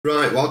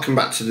Right, welcome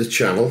back to the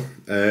channel.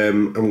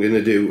 I'm going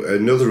to do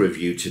another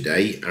review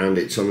today, and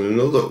it's on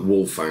another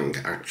Wolfang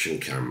action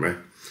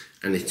camera,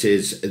 and it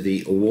is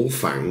the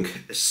Wolfand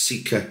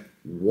Seeker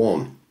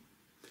One,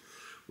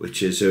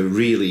 which is a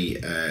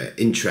really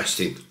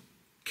interesting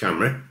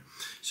camera.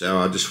 So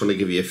I just want to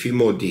give you a few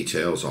more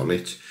details on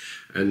it,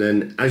 and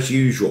then as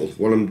usual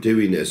what I'm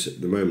doing is at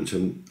the moment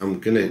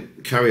I'm going to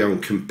carry on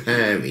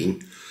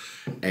comparing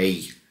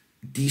a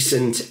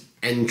decent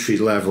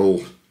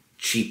entry-level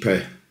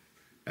cheaper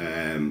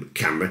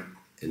camera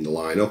in the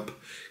lineup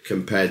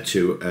compared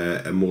to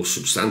a more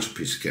substantial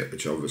piece of kit,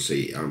 which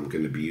obviously I'm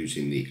going to be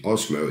using the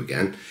Osmo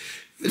again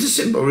for the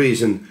simple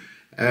reason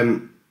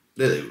that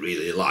I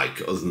really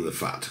like, other than the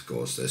fact of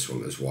course this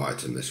one is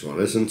white and this one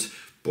isn't,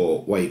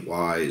 but weight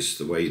wise,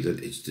 the way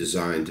that it's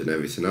designed and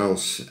everything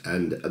else,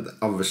 and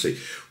obviously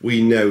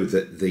we know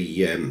that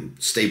the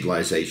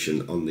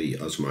stabilization on the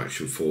Osmo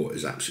Action 4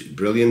 is absolutely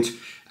brilliant.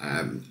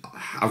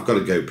 I've got a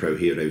GoPro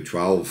Hero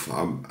 12.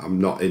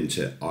 I'm not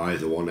into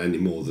either one any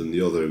more than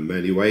the other in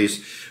many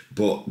ways,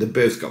 but they've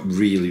both got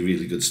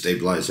really good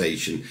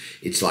stabilization.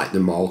 It's like the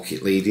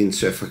market leading.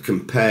 So if I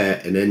compare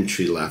an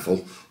entry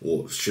level,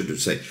 or should I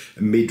say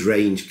a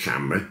mid-range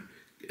camera,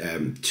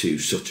 to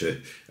such a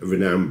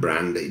renowned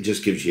brand, it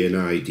just gives you an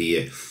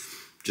idea,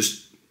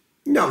 just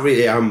not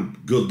really how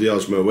good the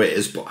Osmo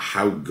is, but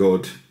how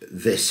good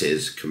this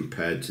is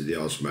compared to the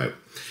Osmo.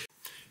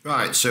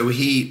 Right, so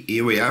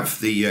here we have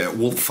the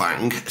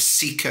Wolfang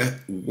Seeker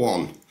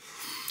One.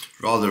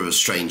 Rather a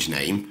strange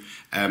name.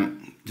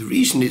 The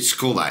reason it's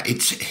called that,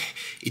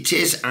 it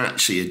is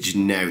actually a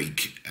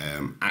generic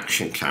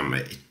action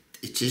camera.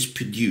 It is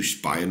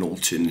produced by an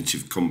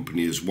alternative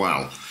company as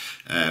well,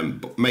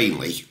 but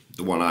mainly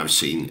the one I've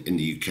seen in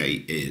the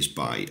UK is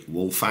by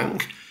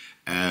Wolfang.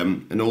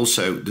 And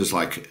also there's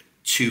like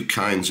two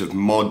kinds of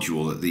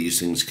module that these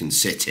things can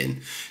sit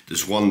in.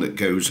 There's one that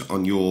goes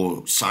on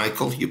your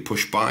cycle, your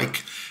push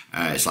bike.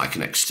 It's like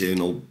an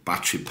external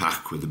battery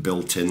pack with a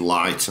built-in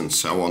light and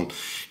so on,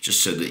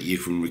 just so that you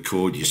can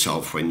record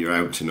yourself when you're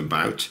out and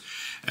about.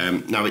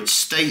 Now it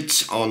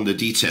states on the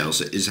details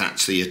that it is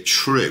actually a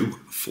true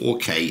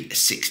 4K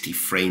 60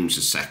 frames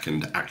a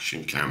second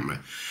action camera,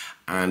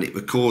 and it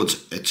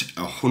records at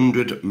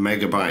 100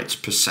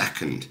 megabytes per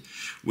second,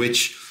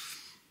 which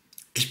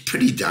is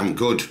pretty damn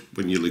good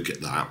when you look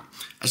at that.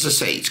 As I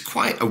say, it's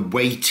quite a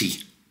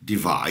weighty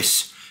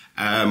device.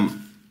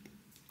 On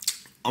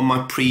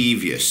my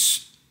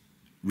previous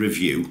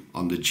review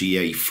on the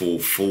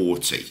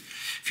GA440,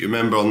 if you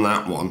remember on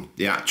that one,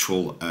 the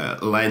actual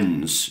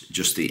lens,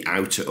 just the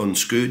outer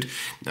unscrewed.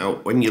 Now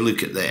when you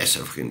look at this,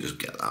 if I can just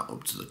get that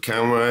up to the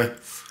camera,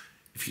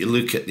 if you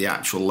look at the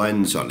actual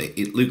lens on it,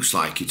 it looks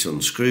like it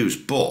unscrews,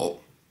 but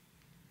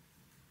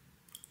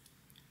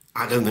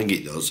I don't think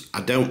it does. I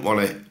don't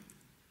want to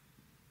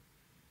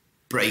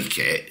break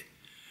it,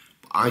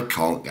 but I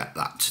can't get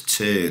that to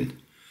turn.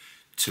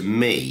 To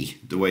me,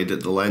 the way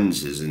that the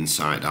lens is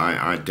inside,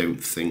 I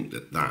don't think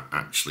that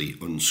actually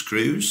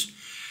unscrews.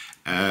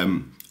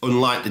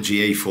 Unlike the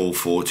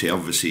GA440,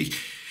 obviously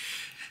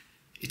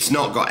it's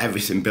not got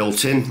everything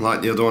built in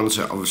like the other ones.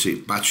 So obviously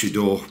battery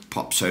door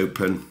pops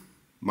open,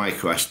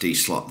 micro SD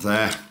slot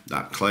there,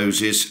 that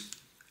closes.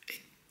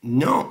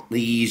 Not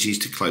the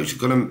easiest to close.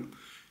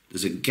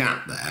 There's a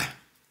gap there.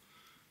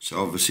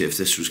 So obviously if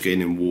this was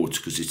going in water,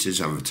 because it is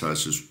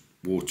advertised as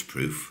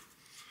waterproof,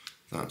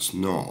 that's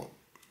not.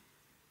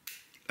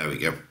 There we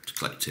go, it's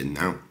clicked in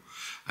now.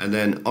 And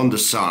then on the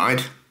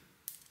side,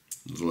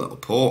 there's a little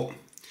port.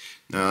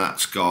 Now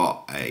that's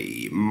got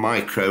a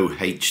micro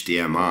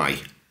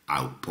HDMI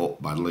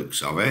output by the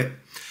looks of it,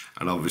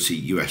 and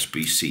obviously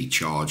USB-C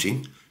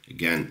charging.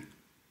 Again,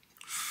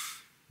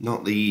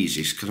 not the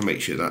easiest, got to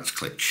make sure that's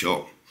clicked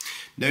shut.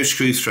 No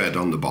screw thread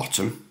on the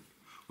bottom,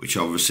 which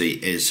obviously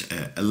is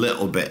a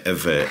little bit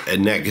of a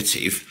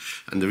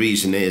negative, and the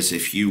reason is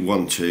if you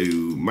want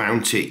to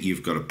mount it,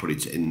 you've got to put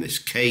it in this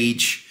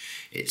cage.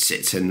 It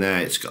sits in there,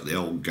 it's got the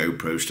old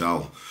GoPro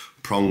style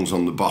prongs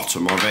on the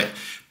bottom of it.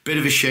 Bit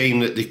of a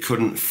shame that they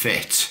couldn't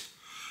fit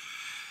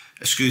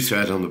a screw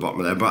thread on the bottom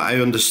of there, but I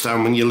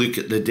understand when you look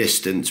at the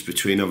distance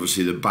between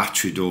obviously the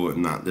battery door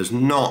and that, there's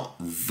not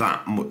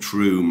that much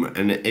room,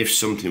 and if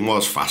something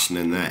was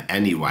fastening there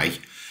anyway,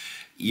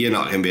 you're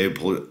not going to be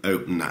able to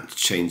open that to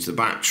change the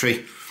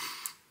battery.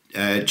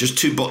 Just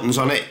two buttons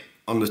on it,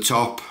 on the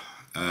top,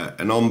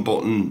 an on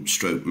button,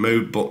 stroke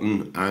mode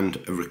button, and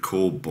a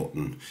record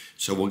button.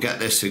 So we'll get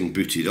this thing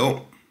booted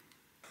up.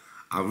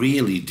 I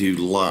really do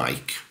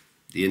like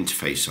the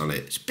interface on it.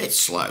 It's a bit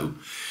slow.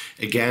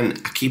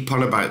 Again, I keep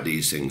on about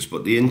these things,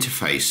 but the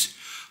interface,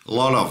 a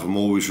lot of them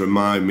always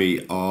remind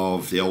me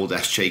of the old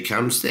SJ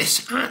cams.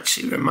 This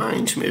actually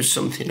reminds me of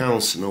something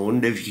else, and I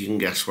wonder if you can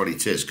guess what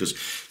it is, because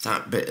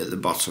that bit at the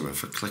bottom,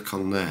 if I click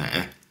on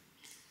there,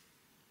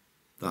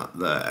 that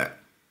there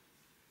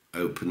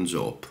opens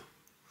up,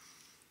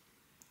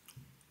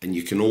 and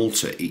you can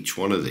alter each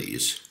one of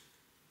these.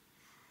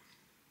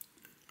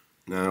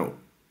 Now,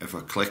 if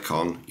I click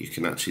on, you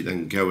can actually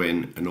then go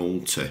in and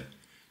alter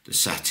the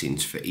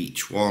settings for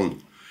each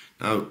one.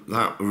 Now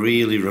that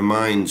really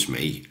reminds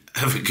me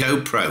of a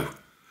GoPro.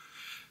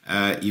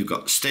 You've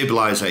got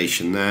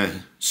stabilization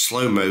there,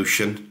 slow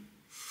motion,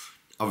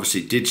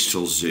 obviously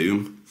digital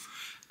zoom,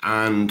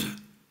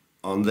 and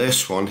on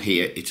this one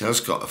here it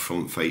has got a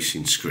front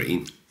facing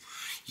screen.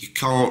 You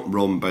can't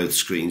run both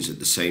screens at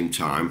the same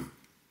time.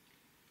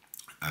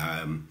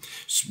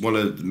 One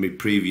of my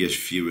previous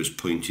viewers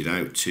pointed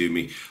out to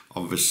me,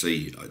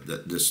 obviously,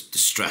 that there's the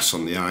stress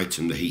on the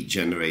item, the heat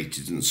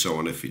generated and so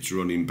on if it's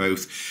running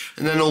both.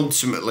 And then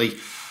ultimately,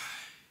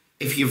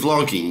 if you're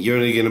vlogging, you're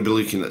only going to be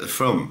looking at the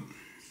front.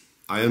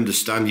 I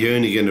understand you're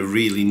only going to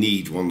really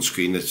need one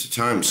screen at a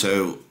time.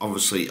 So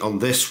obviously on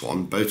this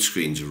one, both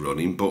screens are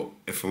running, but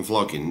if I'm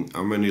vlogging,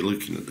 I'm only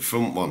looking at the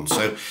front one.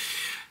 So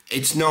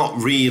it's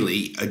not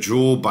really a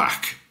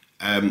drawback.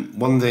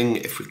 One thing,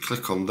 if we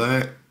click on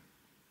there,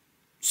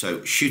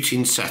 so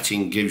shooting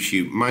setting gives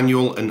you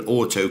manual and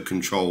auto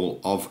control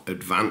of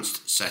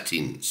advanced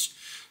settings.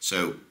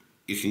 So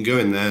you can go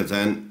in there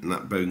then, and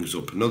that brings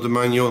up another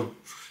manual.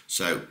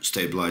 So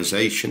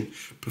stabilization,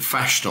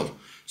 professional,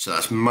 so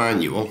that's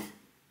manual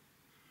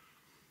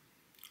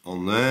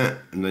on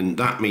there, and then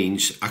that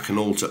means I can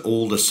alter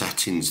all the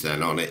settings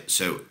then on it.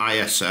 So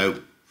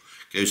ISO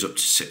goes up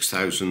to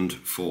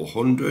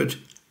 6400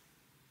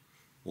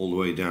 all the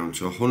way down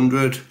to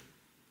 100,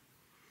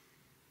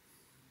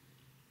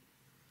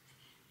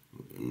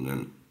 and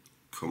then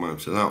come out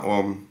to that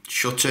one.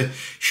 Shutter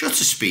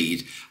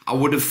speed, I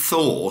would have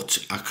thought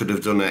I could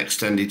have done an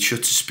extended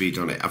shutter speed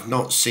on it. I've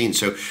not seen,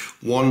 so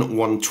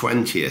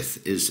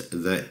 1/120th is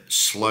the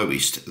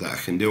slowest that I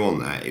can do on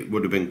there. It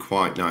would have been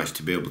quite nice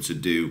to be able to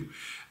do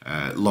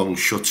long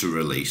shutter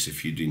release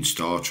if you're doing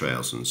star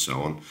trails and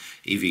so on.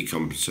 EV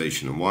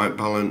compensation and white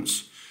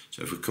balance.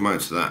 So if we come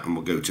out to that and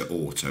we'll go to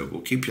auto,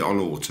 we'll keep it on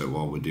auto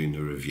while we're doing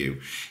the review.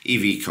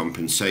 EV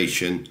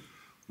compensation,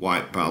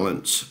 white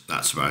balance,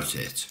 that's about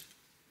it.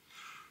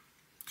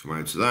 Come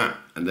out to that,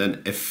 and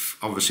then if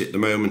obviously at the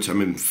moment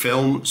I'm in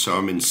film, so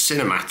I'm in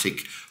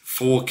cinematic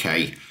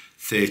 4K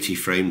 30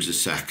 frames a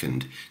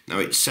second. Now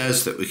it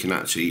says that we can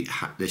actually,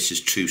 this is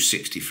true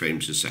 60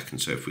 frames a second,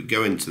 so if we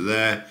go into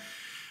there,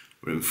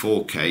 we're in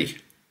 4K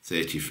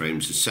 30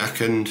 frames a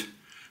second,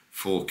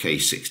 4K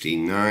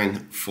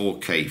 16:9,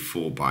 4K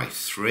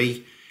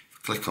 4:3. If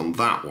we click on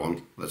that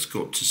one, let's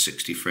go up to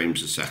 60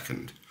 frames a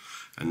second,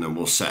 and then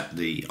we'll set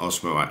the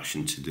Osmo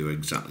action to do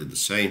exactly the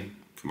same.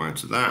 Come out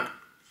to that.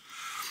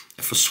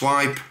 If I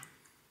swipe,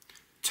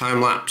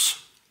 time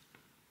lapse.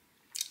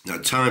 Now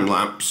time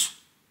lapse,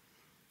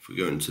 if we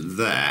go into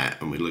there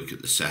and we look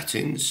at the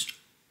settings,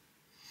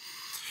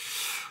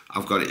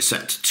 I've got it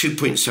set to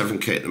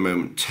 2.7K at the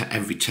moment,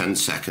 every 10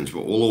 seconds,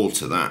 but we'll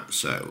alter that.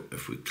 So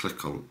if we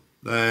click on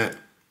there,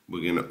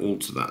 we're going to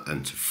alter that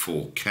then to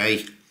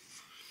 4K,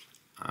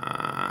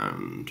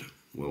 and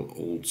we'll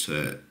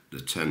alter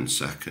the 10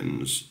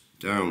 seconds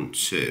down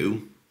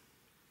to,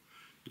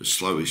 the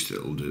slowest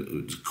it'll do,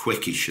 the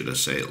quickest should I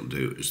say it'll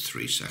do, is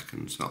 3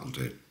 seconds. That'll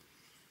do.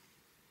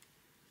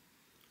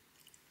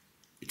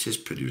 It is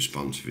pretty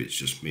responsive, it's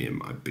just me and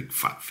my big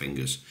fat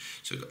fingers.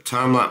 So we've got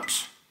time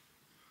lapse,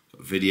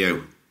 got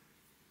video,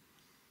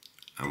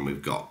 and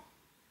we've got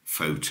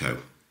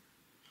photo.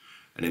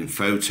 And in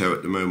photo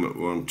at the moment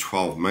we're on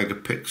 12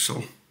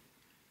 megapixel.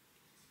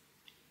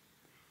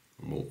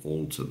 And we'll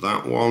alter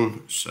that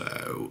one,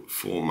 so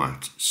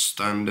format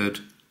standard.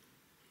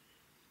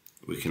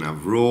 We can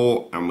have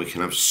raw and we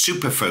can have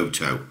super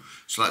photo.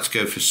 So let's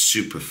go for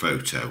super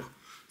photo.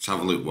 Let's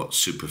have a look what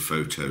super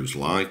photo's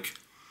like.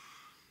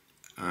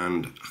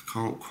 And I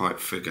can't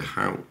quite figure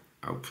how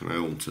can I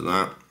alter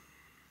that.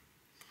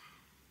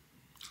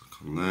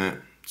 Click on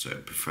there, so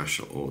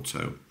professional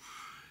auto.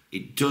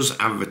 It does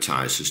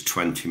advertise as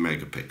 20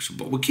 megapixel,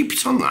 but we'll keep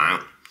it on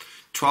that.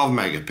 12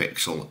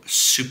 megapixel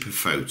super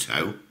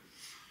photo.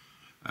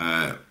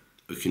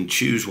 We can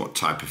choose what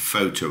type of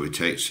photo we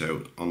take,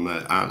 so on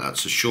there,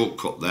 that's a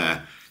shortcut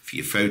there for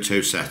your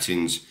photo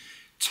settings,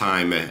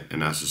 timer,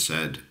 and as I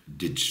said,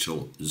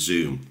 digital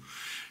zoom.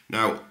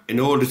 Now, in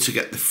order to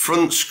get the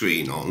front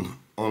screen on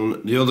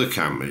the other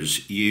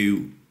cameras,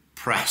 you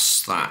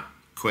press that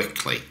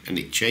quickly and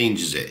it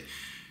changes it.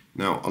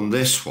 Now, on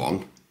this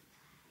one,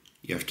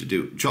 you have to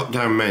do drop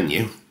down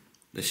menu.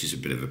 This is a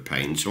bit of a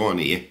pain, so on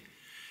here,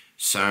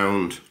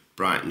 sound,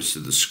 brightness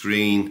of the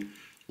screen,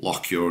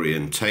 lock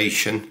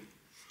orientation,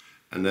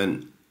 and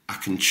then I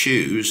can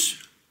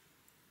choose,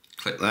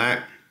 click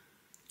that,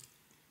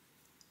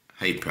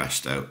 hey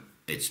presto,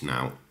 it's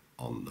now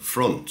on the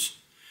front.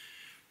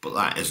 But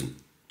that isn't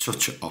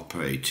touch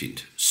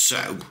operated,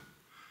 so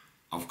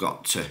I've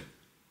got to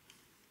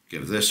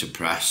give this a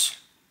press,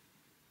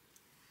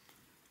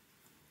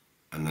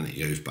 and then it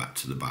goes back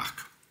to the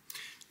back.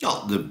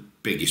 Not the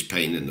biggest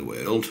pain in the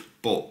world,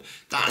 but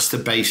that's the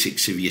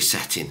basics of your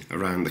setting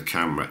around the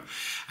camera.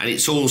 And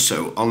it's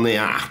also on the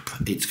app,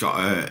 it's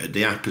got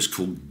the app is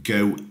called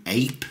Go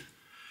Ape.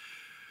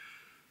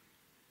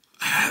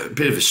 A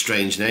bit of a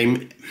strange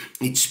name.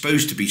 It's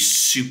supposed to be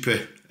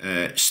super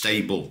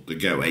stable, the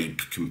Go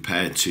Ape,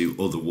 compared to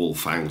other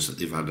Wolfangs that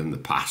they've had in the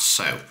past.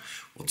 So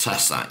we'll we'll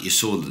test that. You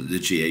saw that the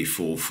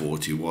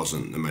GA440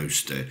 wasn't the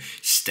most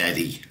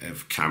steady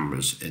of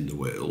cameras in the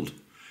world.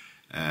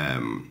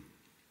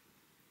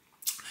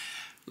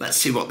 Let's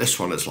see what this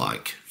one is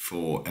like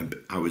for,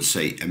 I would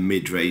say, a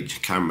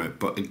mid-range camera.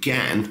 But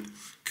again,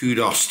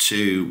 kudos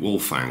to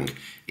Wolfang.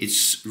 It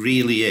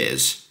really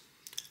is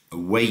a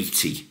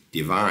weighty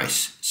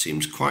device.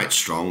 Seems quite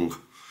strong.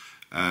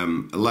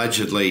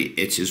 Allegedly,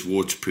 it is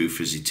waterproof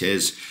as it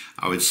is.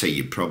 I would say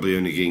you're probably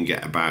only going to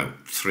get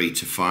about 3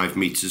 to 5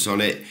 meters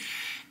on it.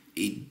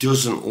 It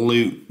doesn't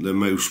look the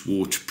most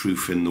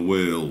waterproof in the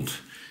world.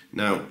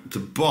 Now, the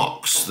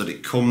box that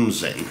it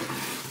comes in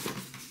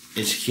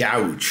is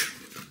huge.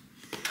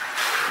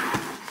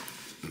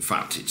 In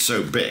fact, it's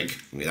so big,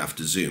 we have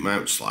to zoom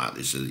out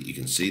slightly so that you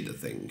can see the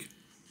thing.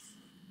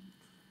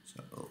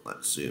 So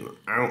let's zoom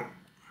out.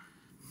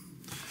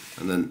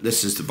 And then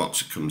this is the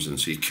box it comes in.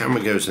 So your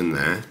camera goes in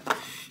there.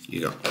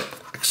 You got the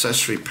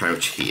accessory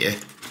pouch here.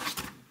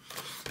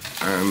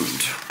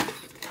 And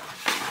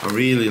I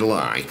really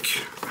like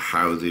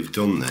how they've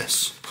done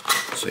this.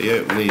 So you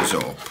open these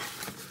up,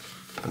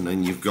 and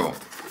then you've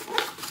got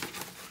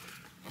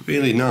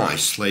really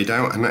nice laid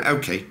out, and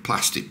okay,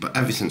 plastic, but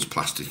everything's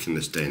plastic in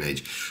this day and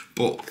age.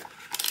 But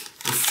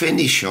the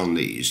finish on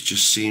these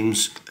just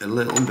seems a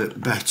little bit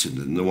better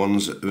than the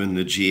ones that are in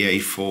the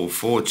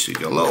GA440. You've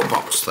got a little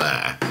box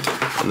there,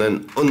 and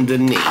then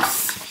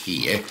underneath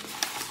here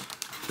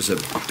there's a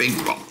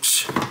big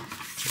box.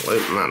 So I'll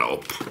open that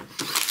up.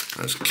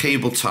 There's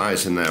cable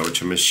ties in there,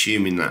 which I'm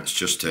assuming that's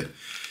just a,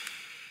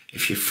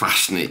 if you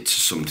fasten it to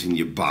something,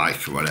 your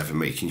bike or whatever,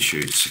 making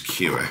sure it's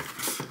secure.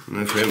 And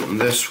if we open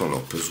this one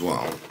up as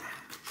well,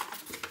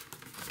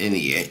 in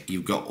here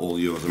you've got all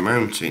your other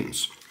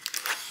mountings.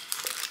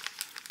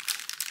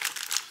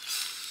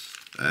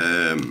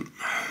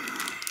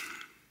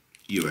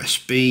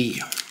 USB,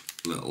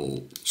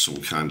 little, some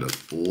kind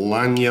of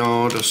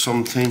lanyard or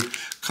something.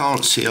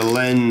 Can't see a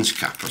lens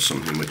cap or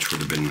something, which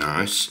would have been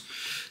nice.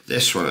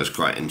 This one is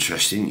quite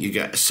interesting. You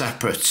get a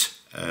separate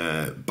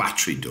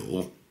battery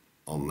door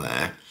on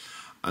there,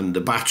 and the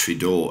battery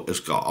door has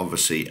got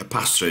obviously a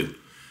pass-through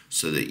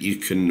so that you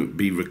can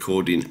be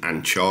recording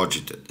and charge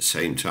it at the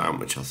same time,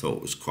 which I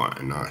thought was quite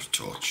a nice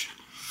touch.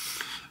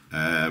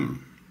 That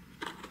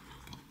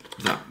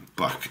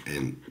back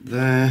in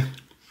there.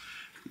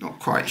 Not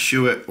quite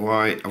sure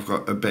why I've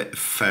got a bit of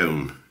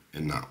foam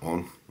in that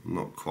one. I'm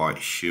not quite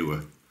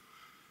sure,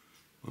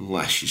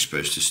 unless you're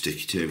supposed to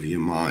stick it over your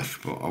mic,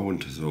 but I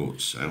wouldn't have thought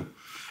so.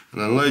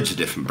 And then loads of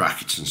different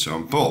brackets and so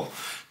on, but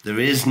there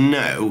is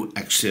no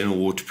external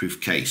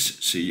waterproof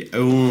case, so you're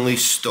only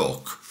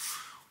stuck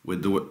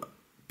with the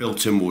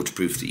built-in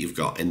waterproof that you've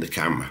got in the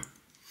camera.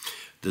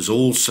 There's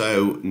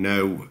also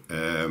no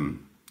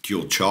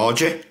dual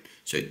charger,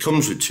 so it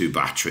comes with 2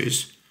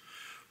 batteries,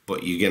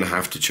 but you're going to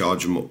have to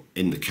charge them up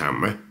in the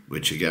camera,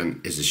 which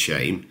again is a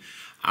shame.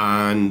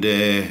 And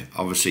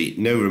obviously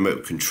no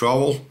remote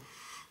control,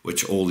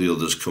 which all the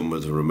others come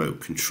with a remote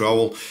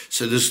control.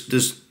 So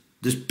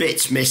there's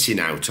bits missing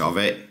out of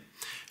it.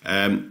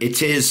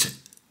 It is,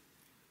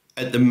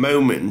 at the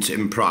moment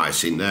in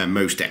pricing, their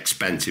most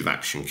expensive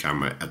action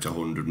camera at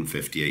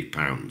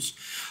 £158.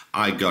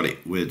 I got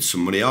it with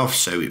some money off,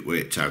 so it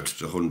worked out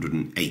at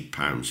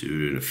 £108. We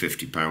were in a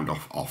 £50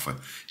 off offer.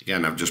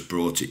 Again, I've just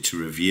brought it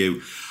to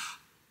review.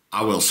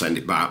 I will send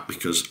it back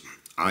because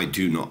I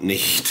do not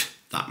need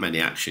that many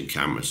action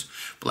cameras.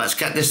 But let's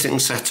get this thing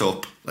set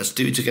up. Let's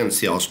do it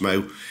against the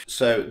Osmo.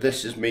 So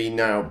this is me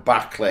now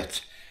backlit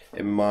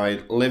in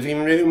my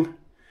living room,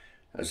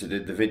 as I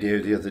did the video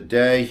the other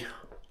day.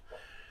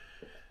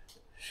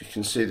 As you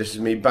can see, this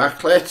is me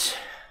backlit.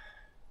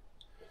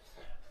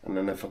 And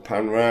then if I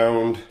pan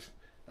round,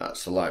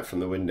 that's the light from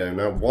the window.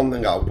 Now, one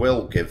thing I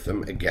will give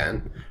them,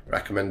 again,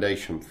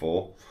 recommendation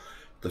for,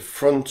 the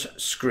front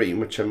screen,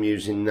 which I'm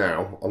using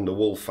now on the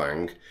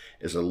Wolfang,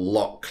 is a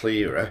lot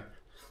clearer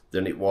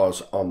than it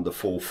was on the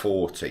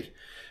 440.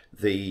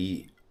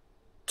 The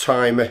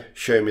timer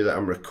showing me that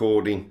I'm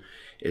recording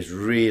is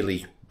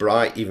really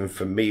bright, even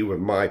for me with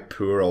my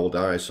poor old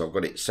eyes. So I've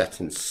got it set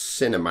in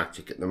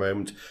cinematic at the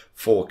moment,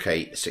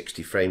 4K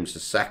 60 frames a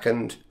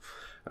second,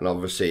 and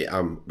obviously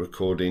I'm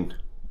recording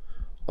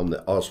on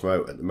the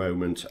Osmo at the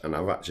moment, and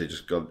I've actually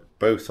just got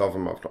both of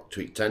them. I've not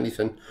tweaked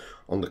anything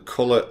on the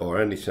colour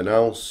or anything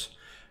else,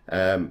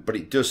 but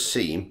it does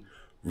seem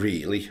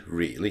really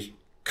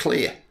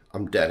clear.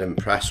 I'm dead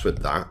impressed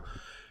with that.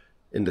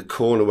 In the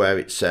corner where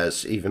it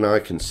says, even I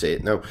can see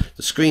it now,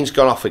 the screen's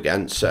gone off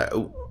again,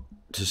 so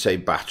to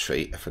save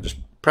battery, if I just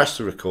press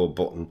the record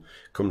button,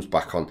 it comes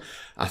back on.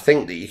 I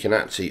think that you can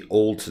actually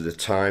alter the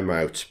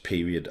timeout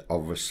period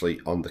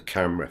obviously on the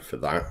camera for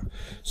that.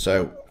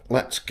 So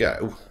let's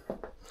go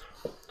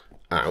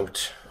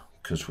out,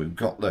 because we've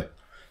got the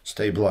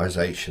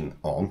stabilization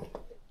on.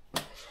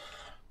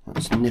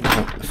 Let's nip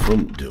up the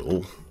front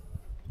door.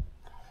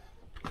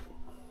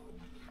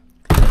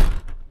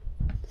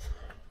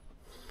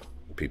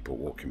 People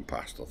walking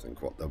past, I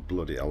think, what the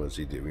bloody hell is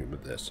he doing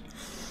with this?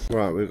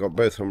 Right, we've got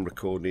both of them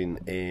recording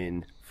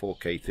in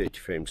 4K 30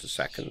 frames a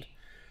second,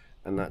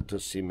 and that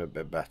does seem a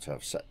bit better.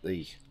 I've set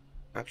the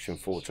Action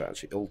 4 to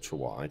actually ultra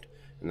wide,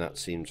 and that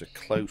seems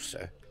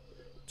closer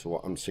to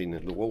what I'm seeing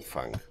in the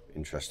Wolfang,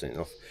 interesting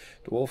enough.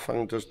 The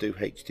Wolfang does do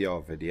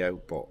HDR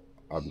video, but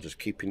I'm just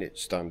keeping it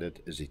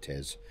standard as it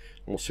is.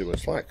 And we'll see what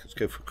it's like. Let's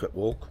go for a quick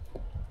walk.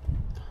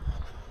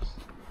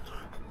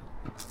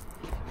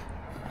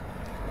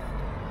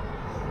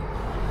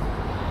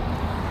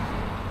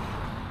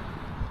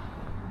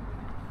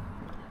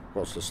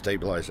 What's the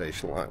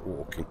stabilisation like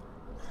walking?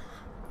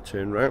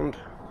 Turn round.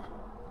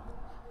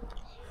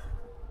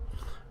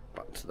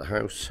 Back to the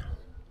house.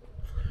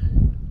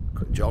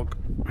 Quick jog.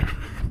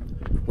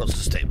 What's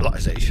the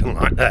stabilisation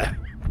like there?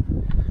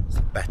 Is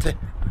that better?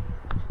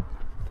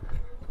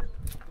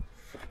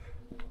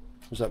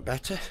 Was that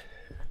better?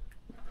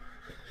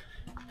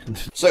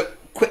 So,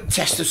 quick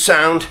test of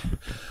sound.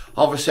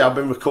 Obviously I've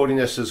been recording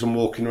this as I'm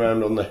walking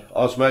around on the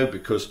Osmo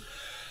because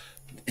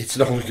it's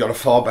normally got a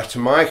far better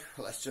mic.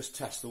 Let's just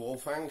test the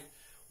Wolfang.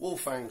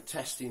 Wolfang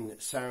testing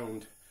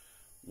sound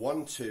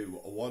 1 2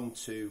 1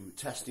 2,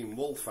 testing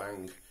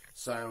Wolfang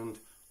sound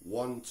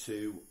 1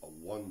 2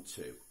 1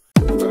 2.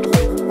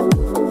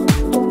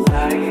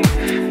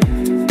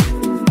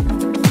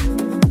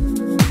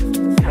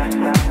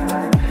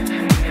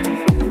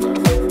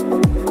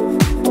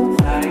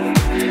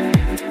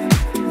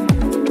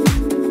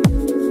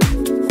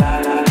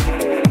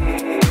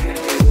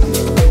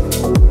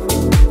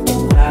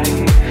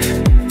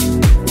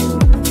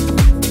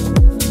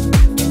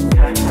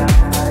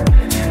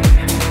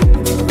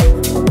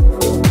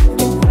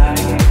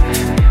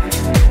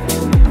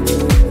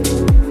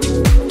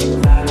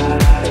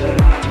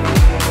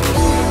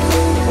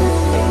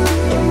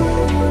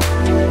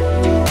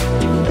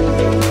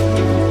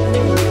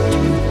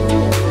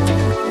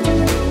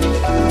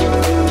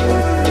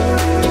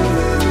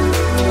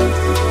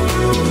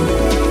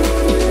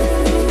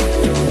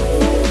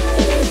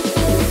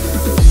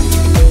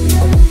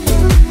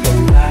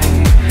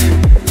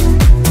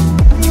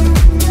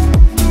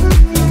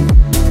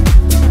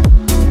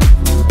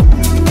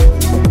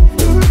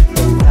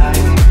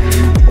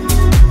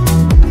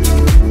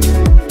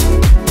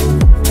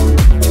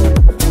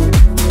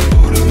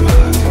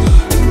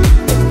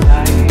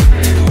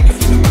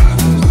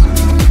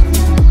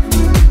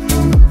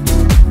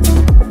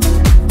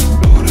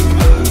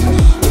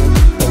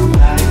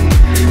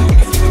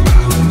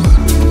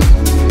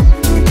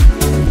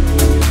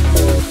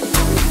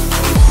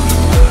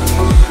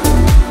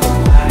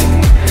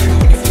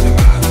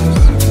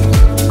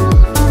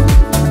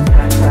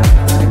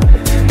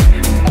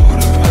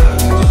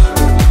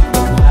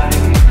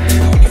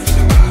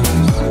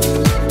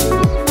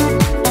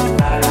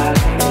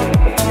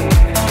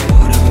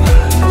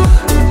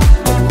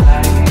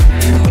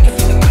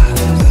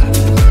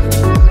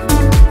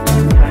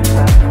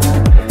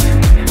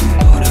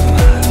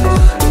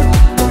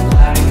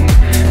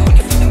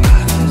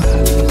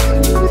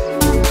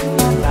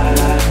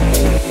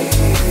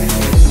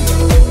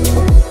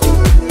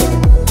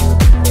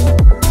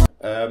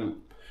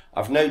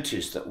 I've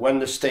noticed that when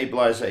the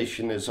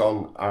stabilisation is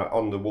on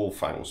the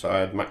Wolfang, so I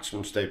had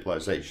maximum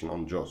stabilisation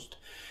on just,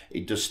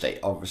 it does stay,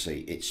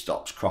 obviously it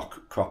stops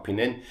cropping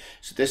in.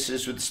 So this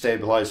is with the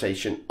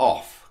stabilisation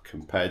off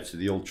compared to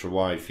the ultra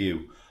wide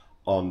view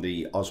on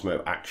the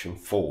Osmo Action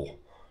 4.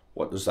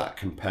 What does that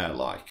compare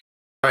like?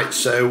 Right,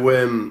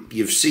 so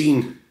you've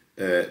seen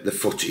the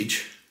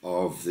footage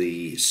of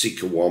the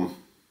Seeker One.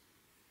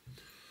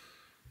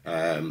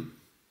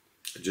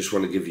 I just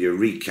want to give you a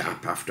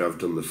recap after I've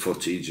done the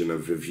footage and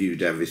I've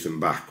reviewed everything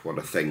back, what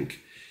I think.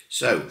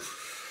 So,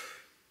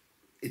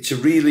 it's a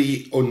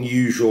really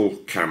unusual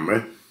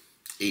camera.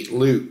 It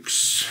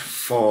looks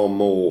far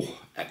more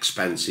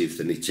expensive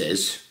than it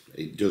is.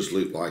 It does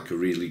look like a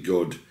really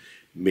good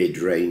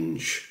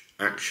mid-range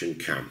action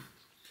cam.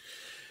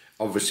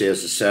 Obviously,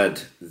 as I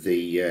said,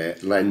 the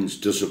lens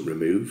doesn't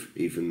remove,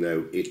 even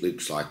though it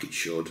looks like it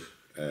should.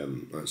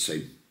 Let's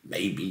say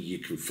maybe you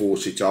can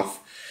force it off.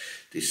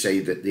 They say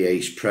that the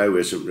Ace Pro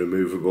isn't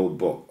removable,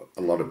 but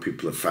a lot of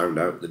people have found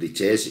out that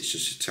it is. It's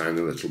just a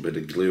tiny little bit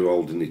of glue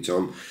holding it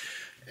on.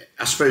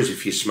 I suppose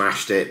if you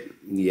smashed it,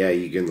 yeah,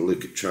 you're going to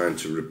look at trying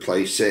to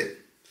replace it.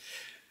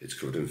 It's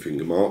covered in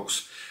finger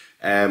marks.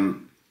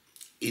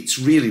 It's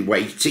really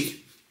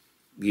weighty,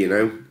 you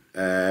know.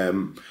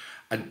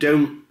 I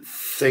don't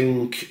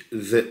think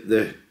that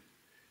the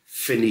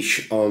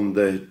finish on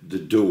the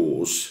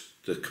doors,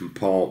 the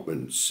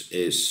compartments,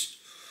 is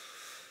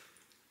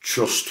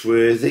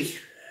trustworthy.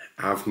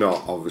 I've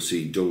not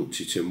obviously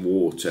dunked it in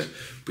water,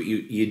 but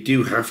you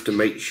do have to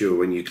make sure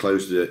when you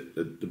close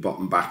the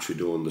bottom battery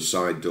door and the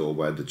side door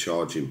where the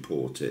charging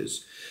port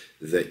is,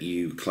 that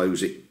you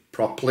close it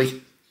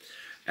properly.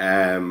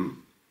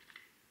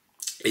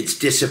 It's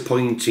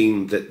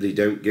disappointing that they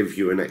don't give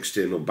you an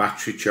external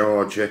battery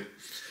charger.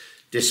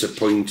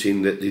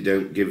 Disappointing that they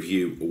don't give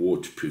you a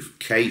waterproof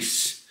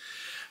case.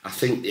 I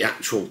think the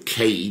actual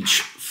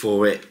cage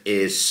for it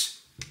is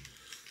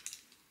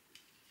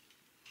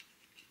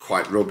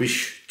quite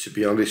rubbish, to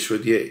be honest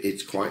with you.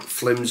 It's quite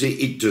flimsy.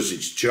 It does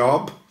its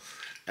job.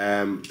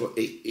 but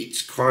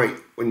it's quite,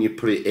 when you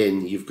put it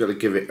in, you've got to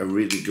give it a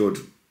really good,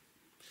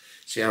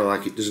 see how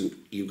like it doesn't,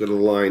 you've got to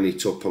line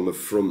it up on the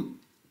front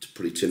to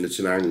put it in at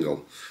an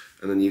angle,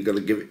 and then you've got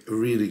to give it a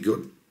really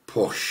good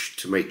push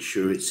to make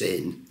sure it's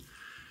in.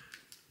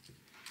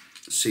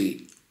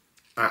 See,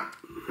 I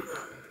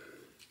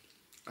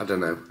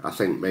don't know, I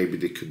think maybe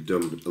they could have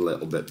done a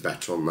little bit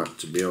better on that,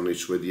 to be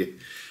honest with you.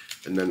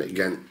 And then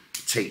again,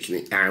 taking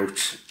it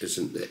out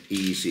isn't the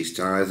easiest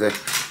either.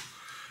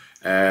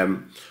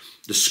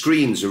 The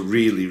screens are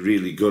really,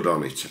 really good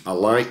on it. I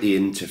like the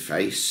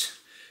interface.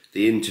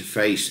 The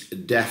interface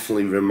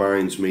definitely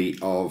reminds me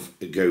of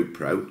a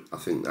GoPro. I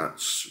think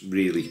that's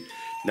really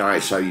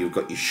nice how you've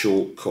got your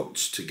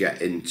shortcuts to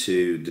get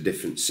into the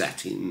different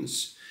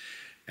settings.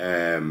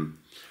 The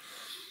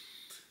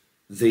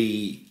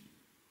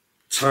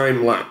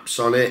time lapse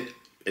on it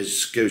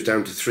goes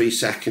down to 3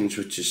 seconds,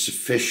 which is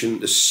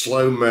sufficient. The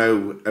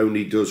slow-mo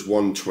only does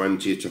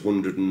 120 to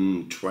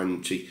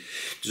 120.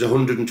 Does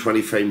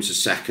 120 frames a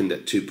second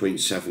at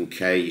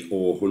 2.7K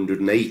or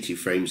 180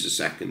 frames a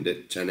second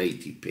at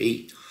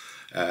 1080p.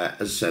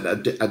 As I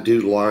said, I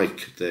do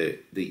like the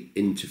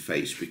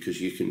interface,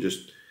 because you can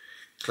just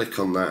click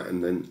on that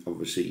and then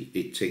obviously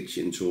it takes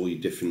you into all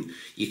your different,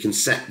 you can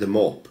set them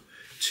up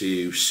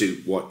to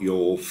suit what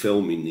your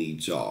filming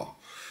needs are.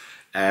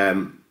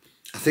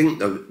 I think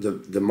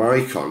the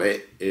mic on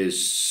it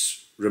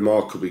is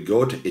remarkably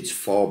good. It's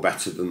far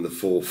better than the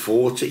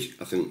 440,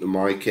 I think the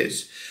mic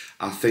is.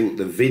 I think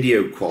the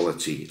video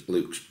quality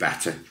looks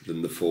better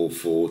than the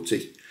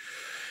 440.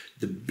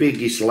 The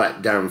biggest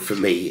letdown for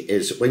me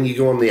is when you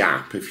go on the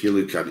app, if you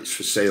look at it, it's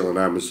for sale on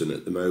Amazon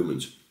at the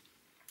moment,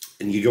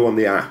 and you go on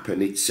the app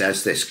and it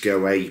says this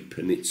Go Ape,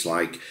 and it's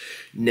like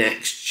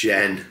next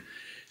gen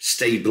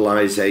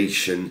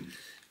stabilization.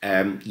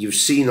 You've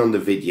seen on the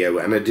video,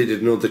 and I did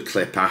another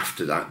clip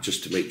after that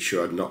just to make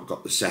sure I'd not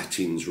got the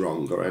settings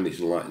wrong or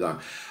anything like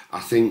that. I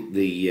think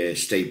the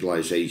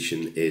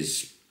stabilization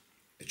is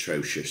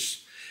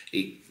atrocious.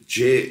 It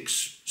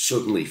jerks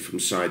suddenly from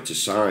side to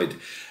side,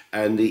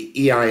 and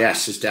the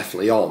EIS is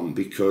definitely on,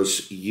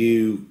 because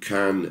you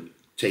can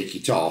take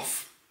it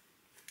off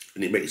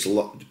and it makes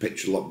the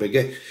picture a lot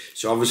bigger.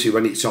 So obviously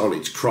when it's on,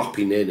 it's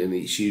cropping in and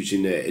it's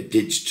using a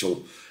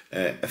digital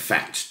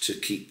effect to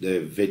keep the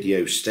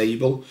video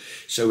stable.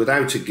 So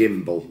without a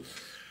gimbal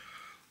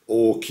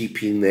or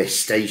keeping this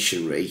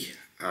stationary,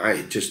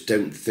 I just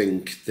don't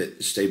think that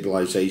the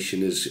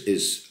stabilization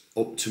is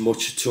up to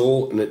much at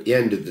all. And at the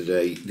end of the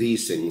day,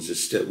 these things are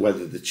still,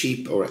 whether they're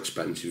cheap or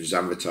expensive, is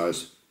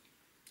advertised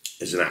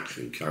as an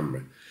action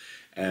camera.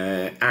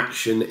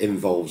 Action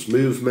involves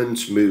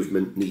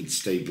movement needs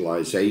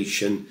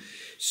stabilization.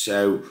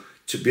 So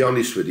to be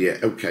honest with you,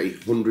 okay,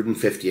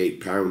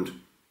 £158,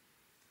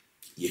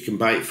 you can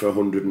buy it for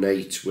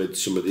 108 with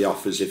some of the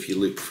offers. If you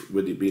look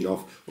with it being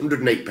off,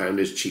 £108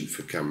 is cheap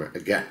for camera, I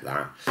get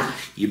that.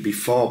 You'd be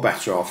far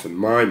better off, in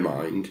my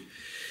mind,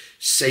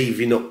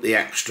 saving up the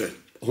extra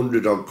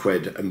 100 odd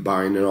quid and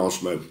buying an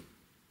Osmo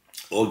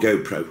or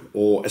GoPro,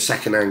 or a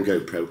second-hand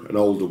GoPro, an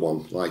older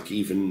one, like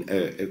even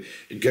a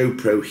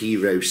GoPro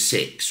Hero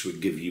 6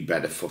 would give you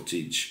better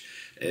footage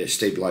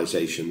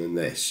stabilization than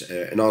this.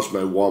 An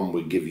Osmo One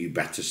would give you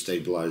better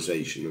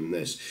stabilization than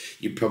this.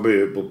 You'd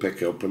probably will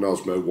pick up an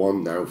Osmo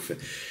One now for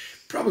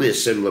probably a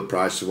similar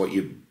price to what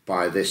you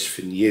buy this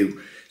for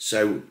new.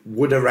 So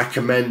would I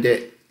recommend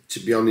it? To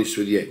be honest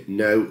with you,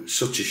 no.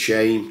 Such a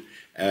shame.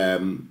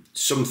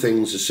 Some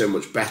things are so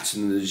much better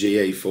than the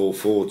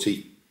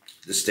GA440.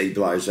 The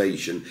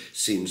stabilization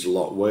seems a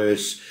lot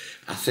worse.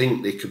 I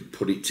think they could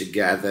put it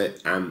together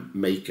and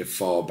make a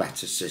far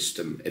better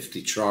system if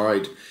they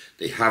tried.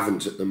 They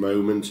haven't at the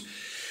moment.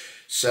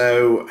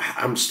 So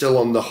I'm still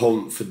on the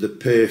hunt for the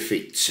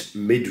perfect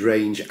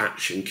mid-range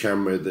action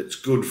camera that's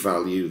good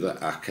value,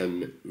 that I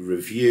can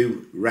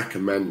review,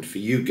 recommend for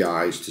you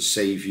guys to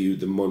save you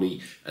the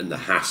money and the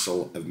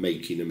hassle of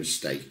making a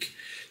mistake.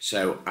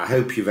 So I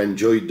hope you've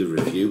enjoyed the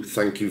review.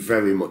 Thank you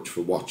very much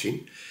for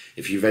watching.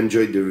 If you've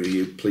enjoyed the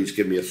review, please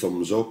give me a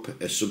thumbs up.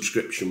 A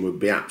subscription would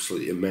be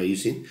absolutely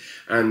amazing.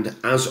 And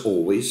as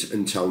always,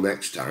 until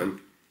next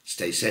time,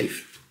 stay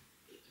safe.